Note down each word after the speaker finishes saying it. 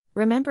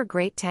Remember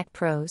great tech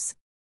pros?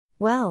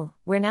 Well,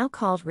 we're now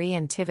called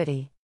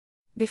Reactivity.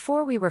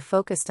 Before we were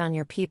focused on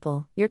your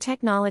people, your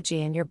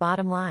technology and your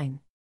bottom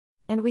line.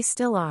 And we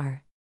still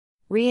are.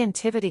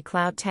 Reactivity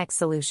Cloud Tech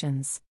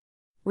Solutions.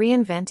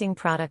 Reinventing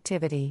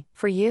productivity,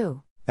 for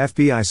you.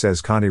 FBI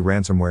says Conti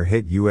ransomware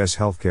hit U.S.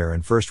 healthcare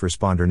and first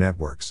responder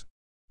networks.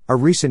 A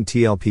recent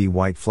TLP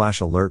white flash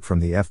alert from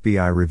the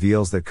FBI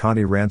reveals that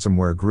Conti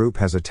ransomware group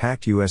has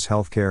attacked U.S.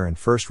 healthcare and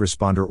first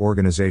responder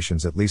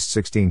organizations at least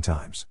 16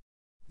 times.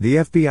 The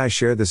FBI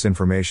shared this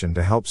information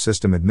to help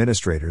system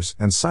administrators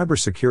and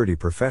cybersecurity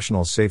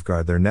professionals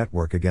safeguard their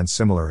network against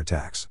similar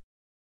attacks.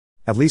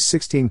 At least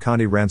 16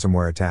 Conti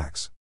ransomware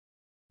attacks.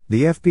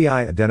 The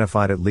FBI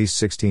identified at least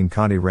 16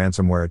 Conti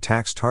ransomware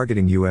attacks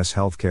targeting U.S.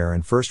 healthcare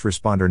and first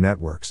responder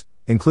networks,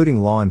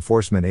 including law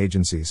enforcement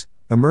agencies,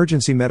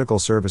 emergency medical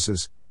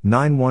services,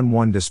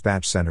 911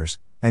 dispatch centers,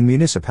 and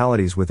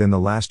municipalities within the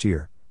last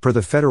year, per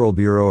the Federal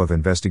Bureau of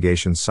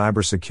Investigation's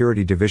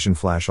Cybersecurity Division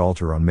flash alert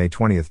on May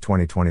 20,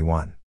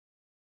 2021.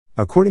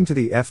 According to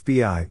the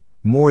FBI,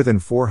 more than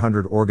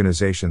 400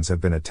 organizations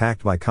have been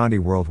attacked by Conti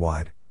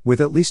worldwide,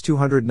 with at least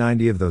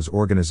 290 of those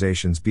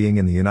organizations being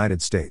in the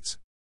United States.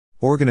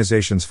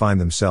 Organizations find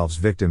themselves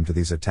victim to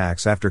these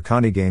attacks after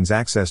Conti gains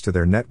access to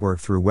their network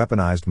through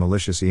weaponized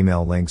malicious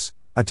email links,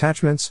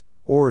 attachments,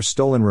 or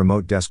stolen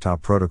remote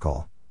desktop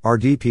protocol,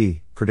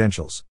 RDP,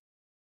 credentials.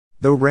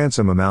 Though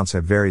ransom amounts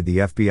have varied, the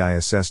FBI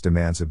assessed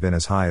demands have been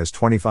as high as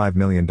 $25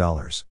 million.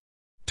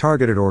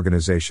 Targeted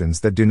organizations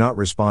that do not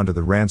respond to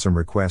the ransom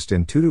request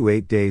in 2 to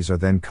 8 days are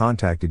then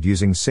contacted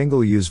using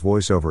single-use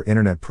voice over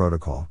Internet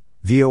Protocol,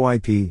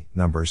 VoIP,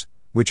 numbers,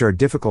 which are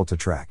difficult to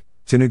track,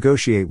 to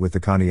negotiate with the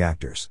Conti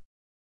actors.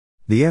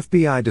 The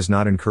FBI does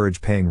not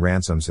encourage paying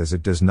ransoms as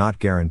it does not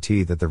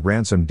guarantee that the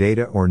ransom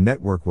data or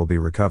network will be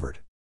recovered.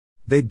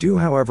 They do,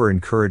 however,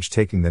 encourage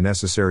taking the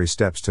necessary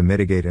steps to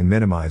mitigate and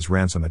minimize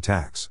ransom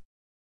attacks.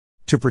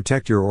 To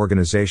protect your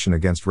organization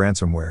against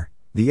ransomware,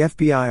 the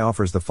FBI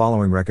offers the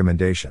following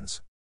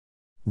recommendations.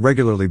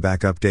 Regularly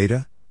backup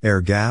data, air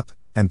gap,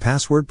 and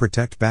password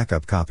protect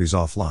backup copies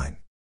offline.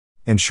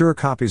 Ensure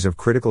copies of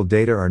critical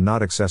data are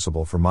not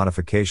accessible for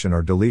modification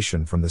or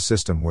deletion from the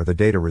system where the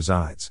data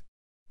resides.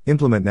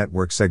 Implement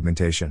network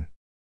segmentation.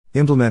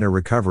 Implement a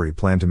recovery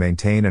plan to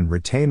maintain and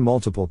retain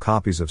multiple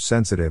copies of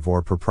sensitive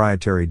or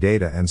proprietary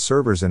data and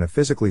servers in a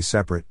physically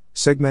separate,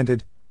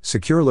 segmented,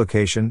 secure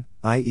location,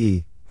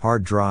 i.e.,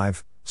 hard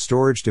drive,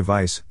 storage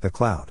device, the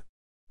cloud.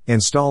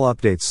 Install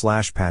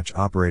update/patch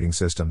operating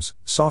systems,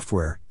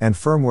 software, and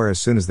firmware as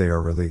soon as they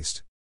are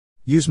released.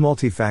 Use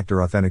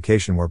multi-factor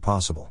authentication where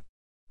possible.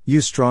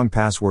 Use strong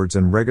passwords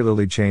and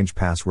regularly change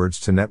passwords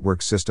to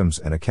network systems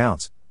and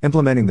accounts,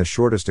 implementing the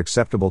shortest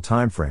acceptable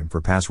timeframe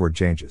for password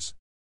changes.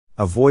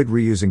 Avoid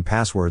reusing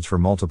passwords for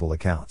multiple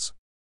accounts.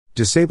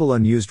 Disable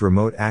unused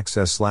remote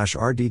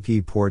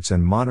access/RDP ports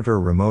and monitor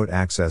remote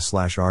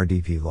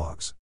access/RDP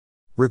logs.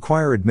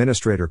 Require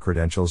administrator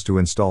credentials to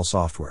install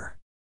software.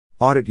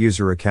 Audit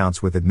user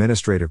accounts with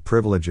administrative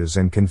privileges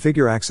and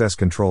configure access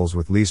controls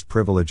with least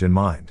privilege in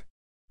mind.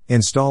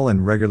 Install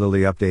and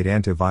regularly update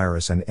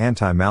antivirus and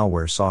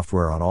anti-malware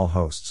software on all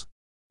hosts.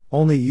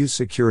 Only use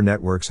secure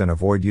networks and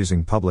avoid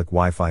using public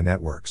Wi-Fi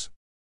networks.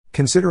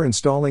 Consider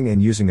installing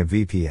and using a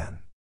VPN.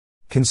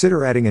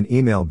 Consider adding an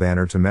email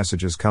banner to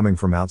messages coming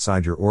from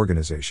outside your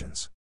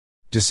organizations.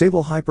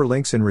 Disable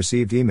hyperlinks in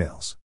received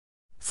emails.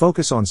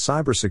 Focus on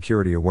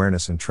cybersecurity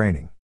awareness and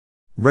training.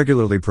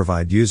 Regularly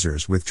provide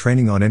users with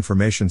training on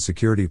information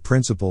security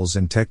principles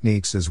and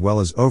techniques as well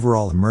as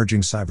overall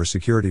emerging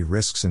cybersecurity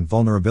risks and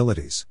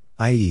vulnerabilities,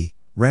 i.e.,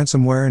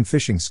 ransomware and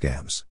phishing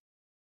scams.